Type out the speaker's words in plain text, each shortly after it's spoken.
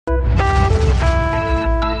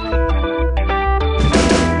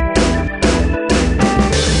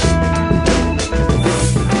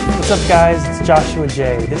What's up guys, it's Joshua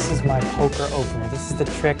J. This is my poker opener. This is the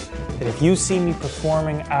trick that if you see me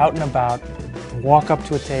performing out and about, walk up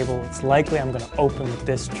to a table, it's likely I'm going to open with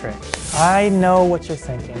this trick. I know what you're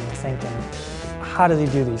thinking. You're thinking, how do they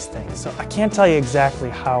do these things? So I can't tell you exactly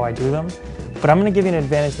how I do them, but I'm going to give you an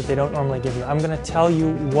advantage that they don't normally give you. I'm going to tell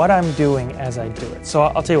you what I'm doing as I do it. So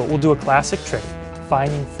I'll tell you what, we'll do a classic trick,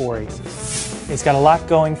 finding 4 aces. It's got a lot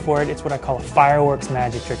going for it. It's what I call a fireworks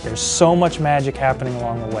magic trick. There's so much magic happening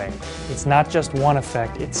along the way. It's not just one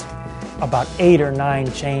effect, it's about 8 or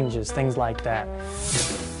 9 changes, things like that.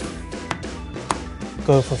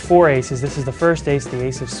 Go for 4 aces. This is the first ace, the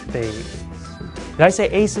ace of spades. Did I say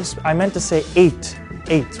ace of spades? I meant to say 8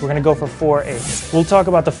 eights. We're going to go for 4 eights. We'll talk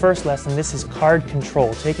about the first lesson. This is card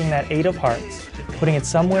control, taking that 8 of hearts, putting it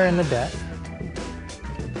somewhere in the deck,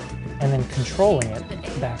 and then controlling it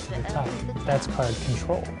back to the top. That's card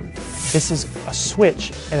control. This is a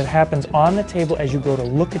switch, and it happens on the table as you go to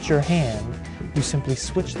look at your hand. You simply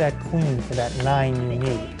switch that queen for that 9 you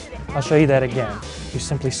need. I'll show you that again. You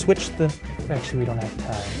simply switch the... Actually, we don't have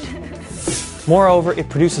time. Moreover, it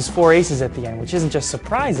produces 4 aces at the end, which isn't just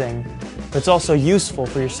surprising, but it's also useful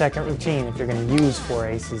for your second routine if you're going to use 4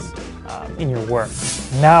 aces in your work.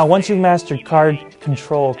 Now, once you've mastered card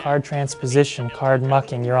control, card transposition, card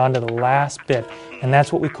mucking, you're on to the last bit, and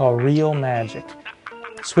that's what we call real magic.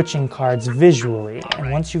 Switching cards visually,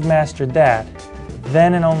 and once you've mastered that,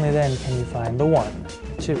 then and only then can you find the 1,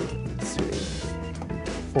 2, 3,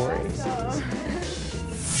 4 aces.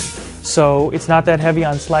 So it's not that heavy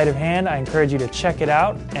on sleight of hand. I encourage you to check it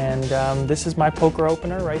out, and this is my poker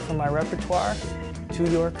opener right from my repertoire to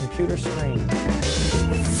your computer screen.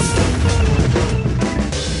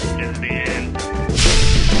 This is the end.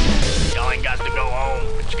 Y'all ain't got to go home,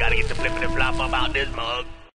 but you gotta get the flippin' and flop up out this mug.